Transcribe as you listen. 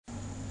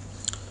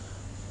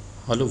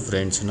Hello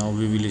friends, now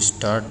we will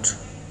start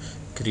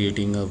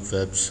creating a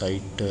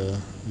website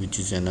which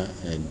is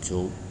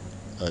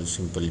a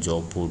simple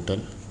job portal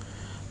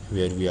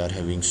where we are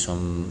having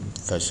some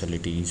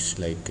facilities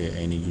like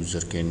any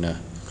user can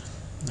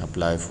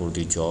apply for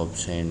the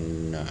jobs,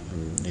 and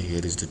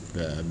here is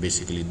the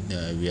basically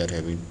we are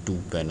having two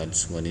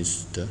panels. One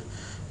is the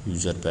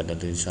user panel,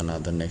 is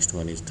another next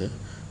one is the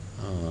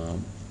uh,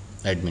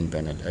 admin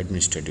panel,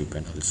 administrative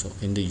panel. So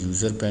in the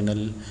user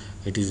panel,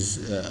 it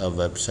is a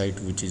website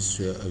which is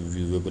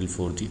viewable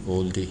for the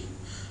all the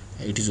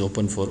it is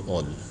open for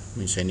all,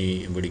 means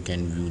anybody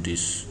can view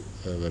this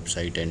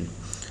website and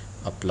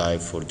apply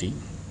for the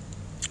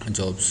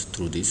jobs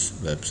through this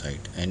website.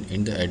 And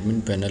in the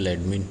admin panel,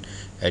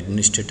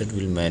 administrator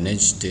will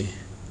manage the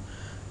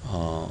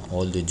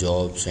all the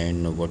jobs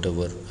and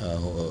whatever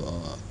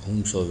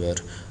whomsoever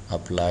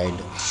applied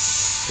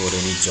for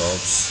any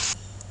jobs.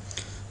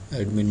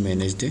 Admin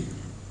manage the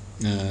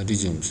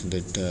resumes,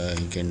 that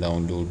he can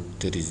download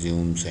the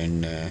resumes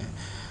and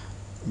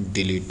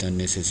delete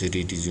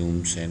unnecessary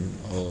resumes and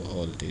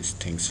all these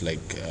things.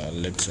 Like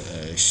let's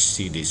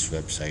see this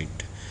website.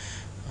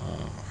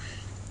 uh,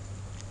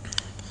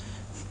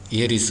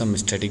 Here is some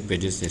static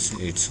pages. This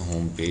its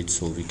home page,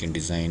 so we can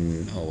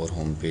design our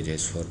home page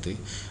as for the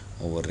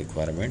our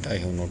requirement. I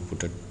have not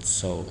put it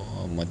so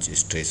much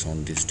stress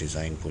on this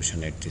design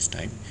portion at this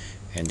time.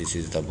 And this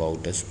is the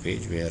about us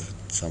page, where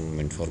some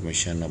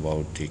information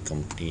about the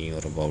company or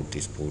about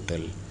this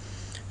portal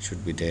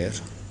should be there.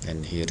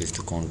 And here is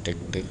the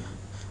contact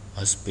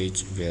us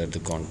page, where the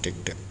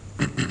contact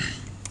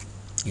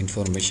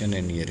information,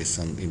 and here is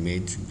some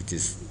image which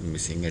is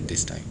missing at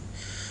this time.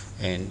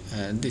 And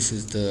this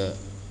is the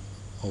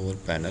our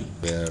panel,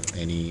 where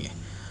any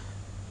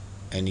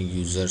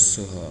users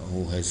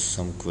who has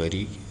some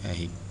query,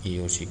 he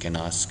or she can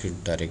ask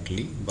it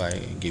directly by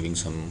giving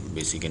some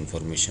basic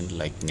information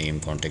like name,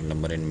 contact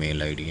number and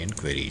mail ID and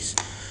queries.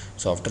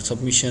 So after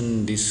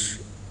submission, this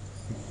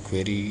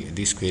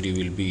query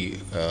will be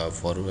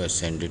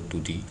send it to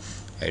the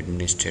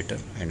administrator,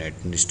 and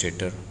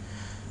administrator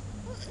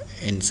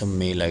in some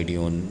mail ID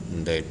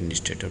on the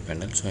administrator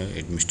panel. So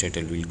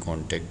administrator will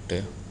contact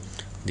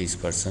this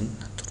person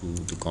through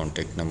the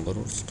contact number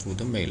or through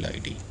the mail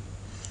ID.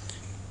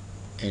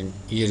 And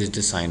here is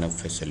the sign up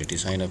facility.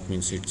 Sign up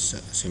means it's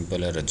a simple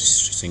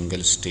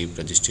single step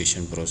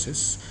registration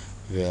process,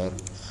 where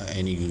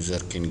any user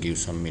can give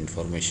some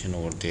information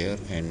over there,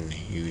 and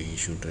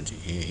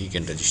he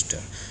can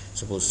register.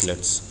 Suppose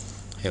let's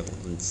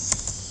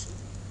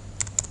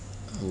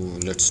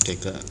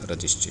take a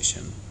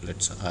registration.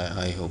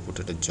 I have put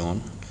it a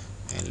John,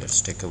 and let's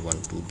take a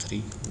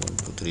 123.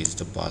 123 is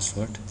the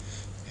password,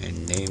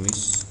 and name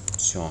is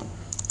John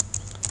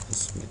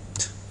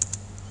Smith,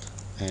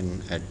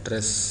 and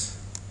address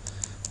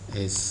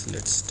is,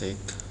 let's take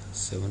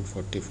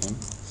 741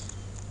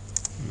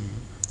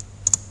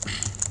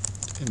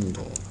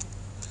 Indore,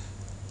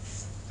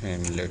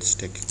 and let's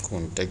take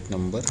contact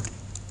number.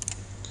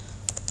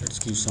 Let's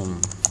give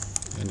some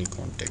any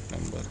contact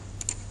number,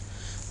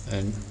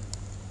 and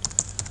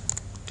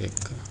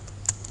take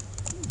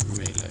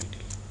mail ID,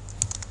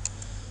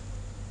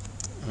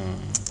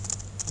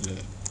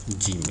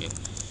 gmail.com,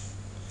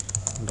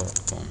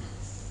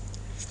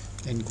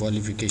 and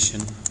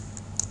qualification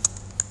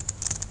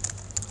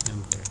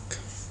MTech,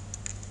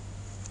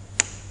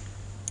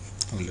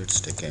 or let's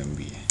take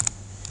MBA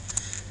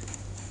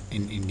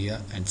in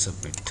India, and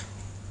submit.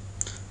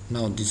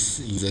 Now this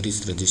user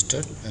is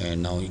registered,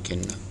 and now he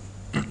can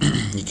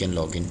he can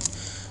log in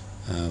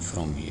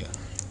from here.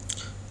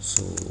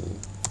 So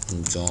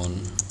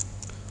John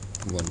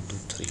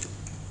 123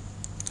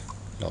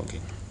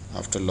 login.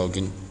 After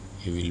login,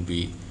 he will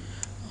be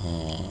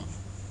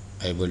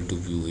able to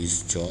view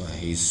his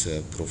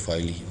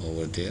profile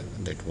over there,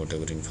 that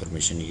whatever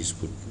information he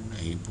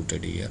put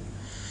it here.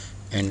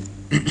 And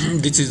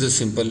this is the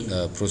simple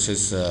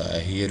process.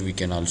 Here we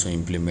can also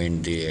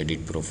implement the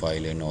edit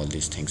profile and all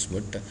these things,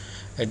 but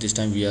at this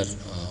time we are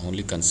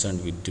only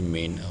concerned with the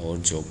main our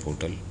job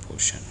portal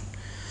portion.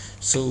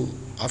 So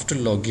after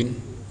login,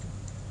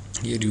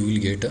 here you will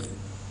get a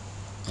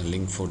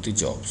link for the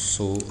jobs,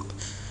 so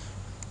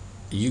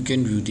you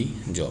can view the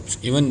jobs.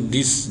 Even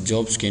these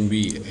jobs can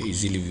be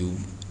easily viewed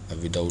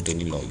without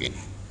any login.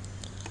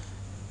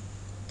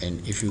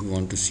 And if you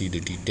want to see the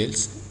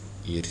details,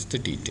 here is the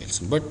details.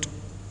 But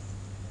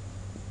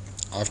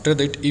after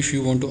that, if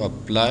you want to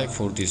apply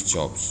for these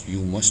jobs, you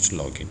must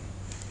log in.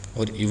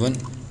 Or even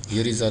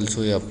here is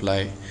also a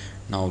apply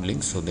now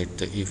link, so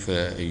that if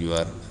you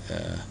are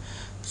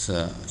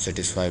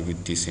satisfied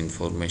with this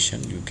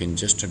information, you can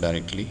just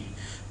directly,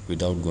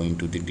 without going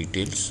to the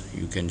details,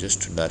 you can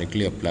just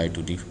directly apply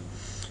to the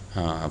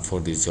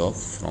for this job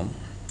from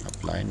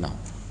apply now.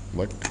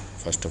 But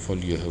first of all,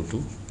 you have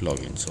to log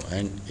in. So,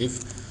 and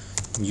if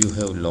you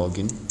have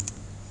login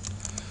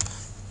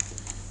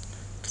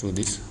through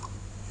this,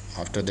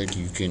 after that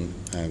you can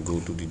go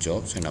to the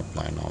jobs and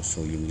apply now.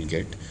 So you will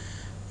get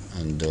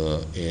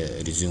the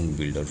resume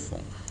builder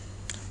form.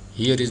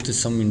 Here is the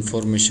some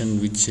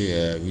information which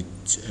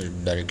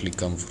directly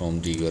come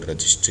from the your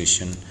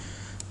registration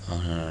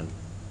uh,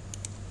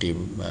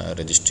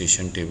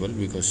 registration table,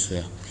 because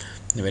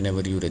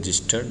whenever you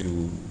registered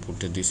you put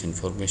this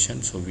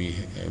information, so we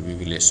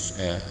will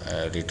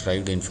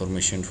retrieve the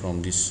information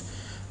from this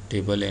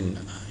table and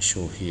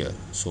show here.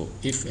 So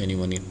if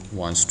anyone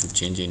wants to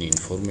change any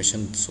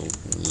information, so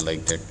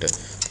like that,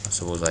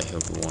 suppose I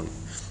have to want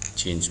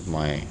change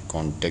my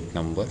contact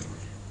number,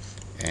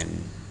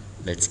 and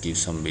let's give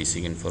some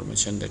basic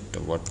information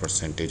that what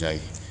percentage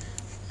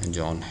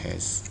John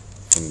has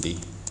in the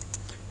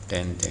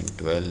 10th and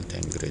 12th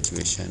and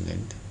graduation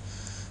and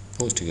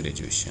post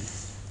graduation,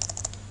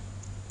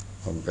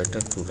 or better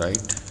to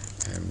write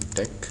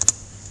Tech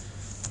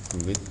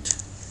with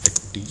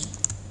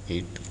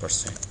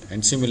 88%,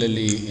 and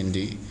similarly in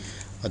the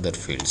other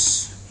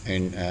fields.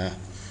 And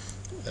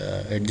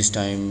at this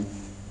time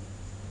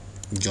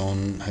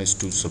John has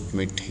to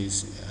submit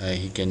his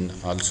he can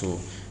also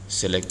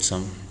select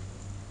some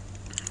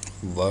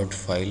Word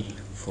file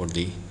for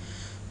the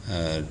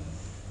uh,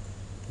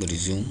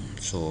 resume.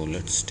 So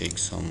let's take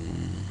some,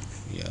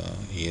 yeah,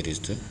 here is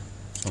the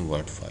some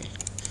Word file,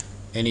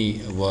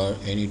 any word,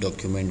 any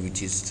document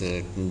which is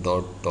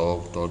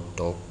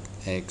 .doc.docx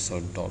or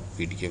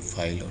 .pdf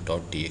file or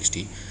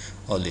 .txt,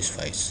 all these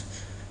files,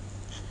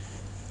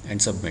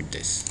 and submit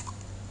this.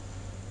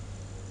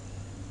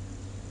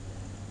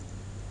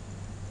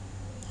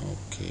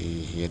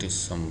 Okay, here is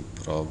some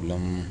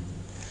problem.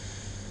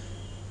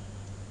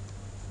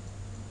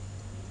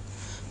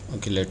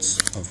 Okay, let's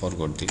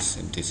forgot this.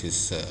 This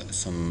is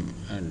some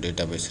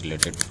database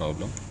related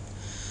problem.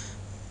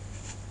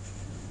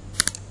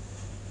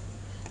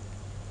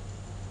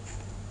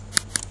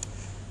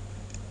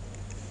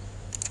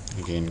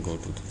 Again go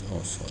to the,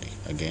 oh sorry,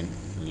 again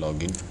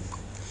login.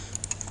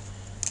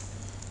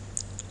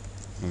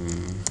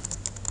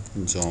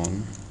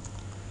 John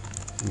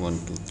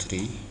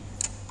 123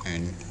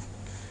 and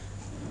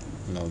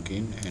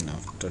login, and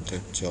after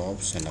that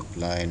jobs and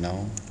apply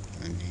now,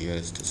 and here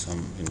is the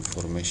some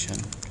information,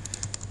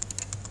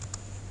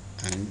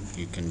 and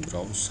you can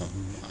browse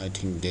some. I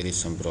think there is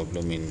some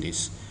problem in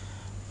this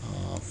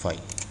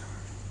file,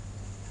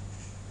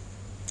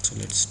 so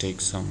let's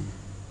take some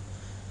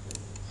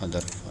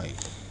other file.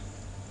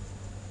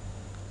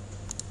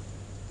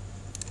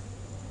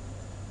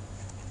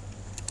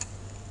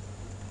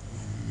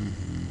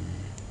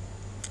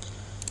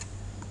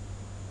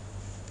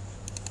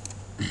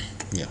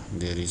 Yeah,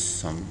 there is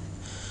some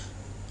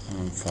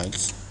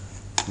files,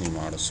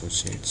 Nimad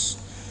Associates,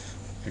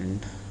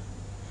 and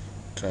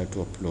try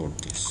to upload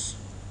this.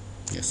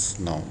 Yes,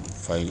 now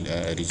file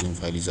resume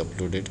file is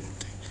uploaded,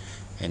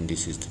 and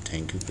this is the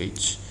thank you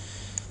page,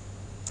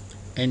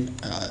 and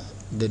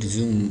the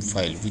resume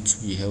file which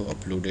we have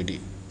uploaded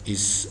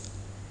is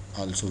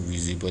also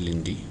visible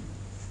in the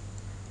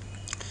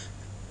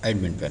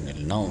admin panel.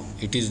 Now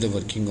it is the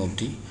working of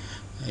the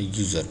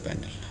user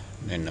panel.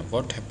 And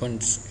what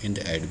happens in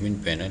the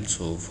admin panel?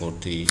 So for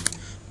the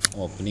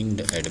opening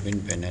the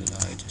admin panel,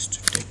 I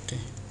just take the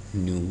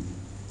new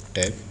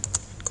tab,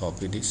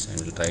 copy this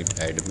and write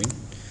admin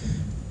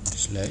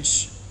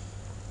slash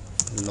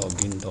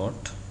login.aspx.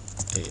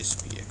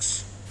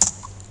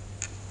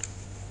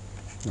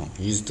 Now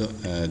is the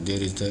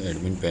there is the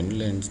admin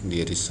panel, and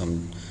there is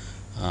some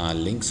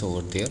links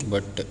over there,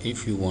 but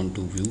if you want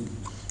to view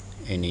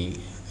any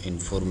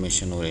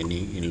information or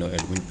any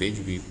admin page,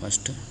 we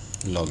must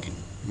log in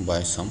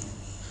by some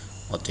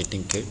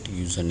authenticate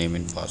username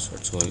and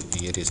password. So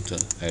here is the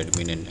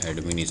admin, and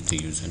admin is the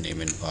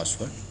username and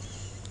password.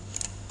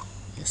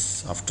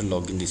 Yes, after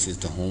login, this is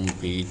the home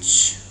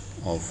page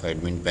of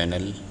admin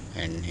panel,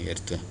 and here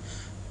the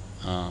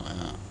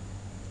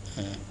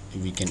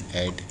we can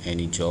add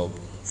any job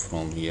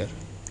from here.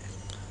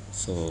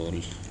 So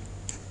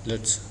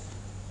let's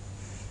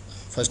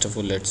first of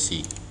all let's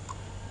see.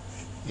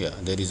 Yeah,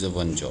 there is a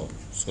one job,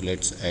 so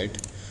let's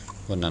add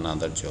one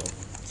another job.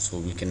 So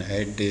we can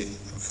add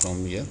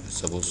from here.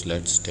 Suppose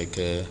let's take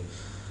a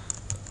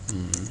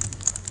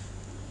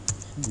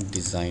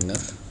designer,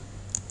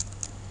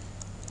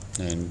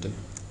 and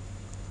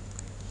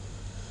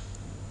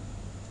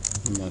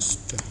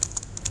must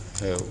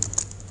have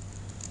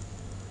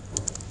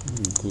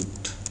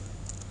good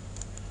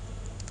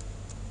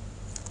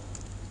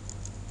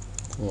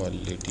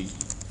quality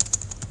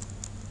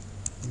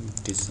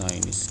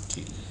design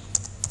skills,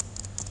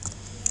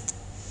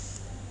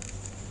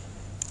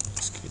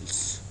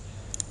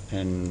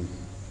 and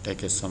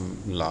take some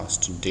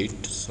last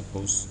date.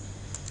 Suppose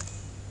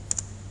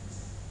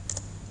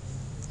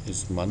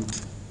is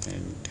month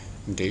and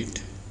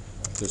date,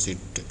 because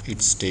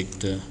it's take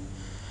the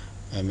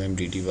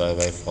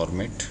MMDDYY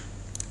format,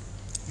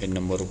 and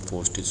number of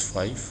post is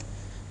 5,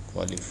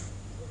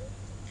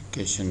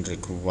 qualification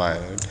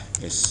required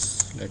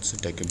is, let's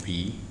take a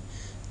B,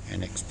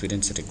 and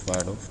experience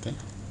required of the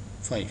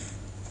 5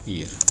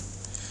 year,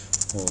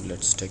 or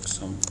let's take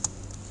some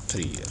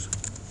 3 year,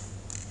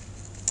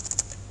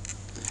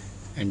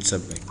 and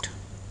submit.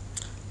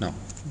 Now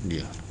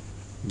yeah,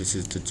 this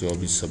is the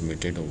job is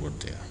submitted over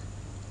there.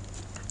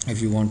 If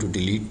you want to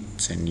delete,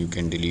 then you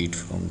can delete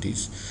from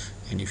this,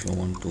 and if you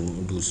want to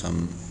do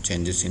some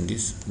changes in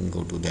this,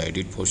 go to the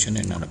edit portion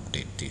and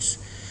update this.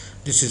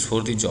 This is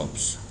for the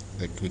jobs,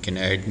 but we can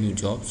add new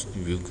jobs.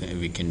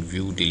 We can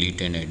view,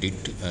 delete and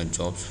edit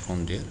jobs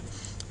from there.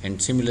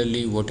 And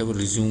similarly, whatever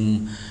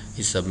resume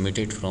is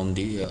submitted from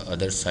the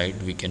other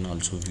side, we can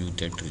also view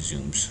that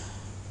resumes.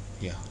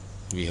 Yeah,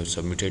 we have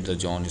submitted the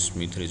John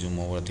Smith resume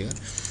over there.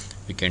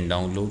 We can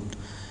download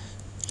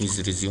his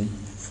resume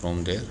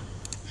from there,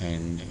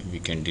 and we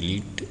can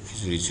delete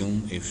his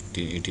resume if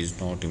it is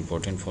not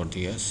important for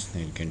us,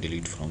 then we can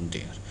delete from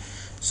there.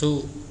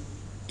 So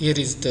here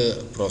is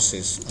the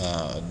process.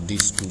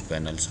 These two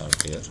panels are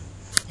there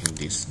in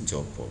this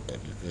job portal,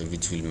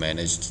 which will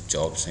manage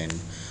jobs and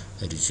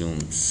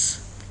resumes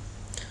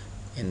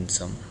in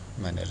some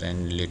manner,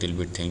 and little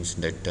bit things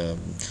that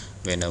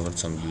whenever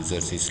some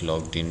users is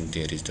logged in,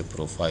 there is the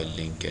profile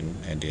link,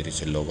 and there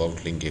is a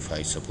logout link. If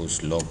I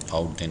suppose log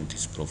out, then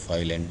this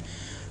profile and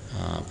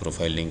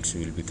profile links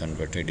will be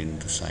converted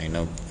into sign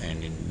up,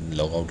 and in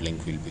logout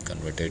link will be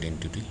converted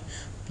into the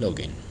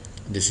login.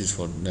 This is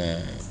for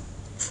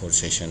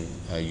session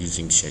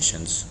using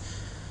sessions.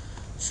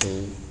 So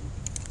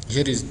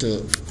here is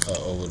the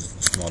our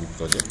small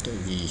project.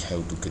 We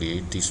have to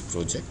create this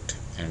project,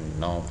 and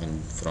now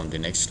from the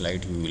next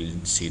slide you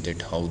will see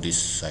that how this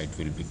site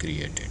will be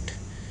created.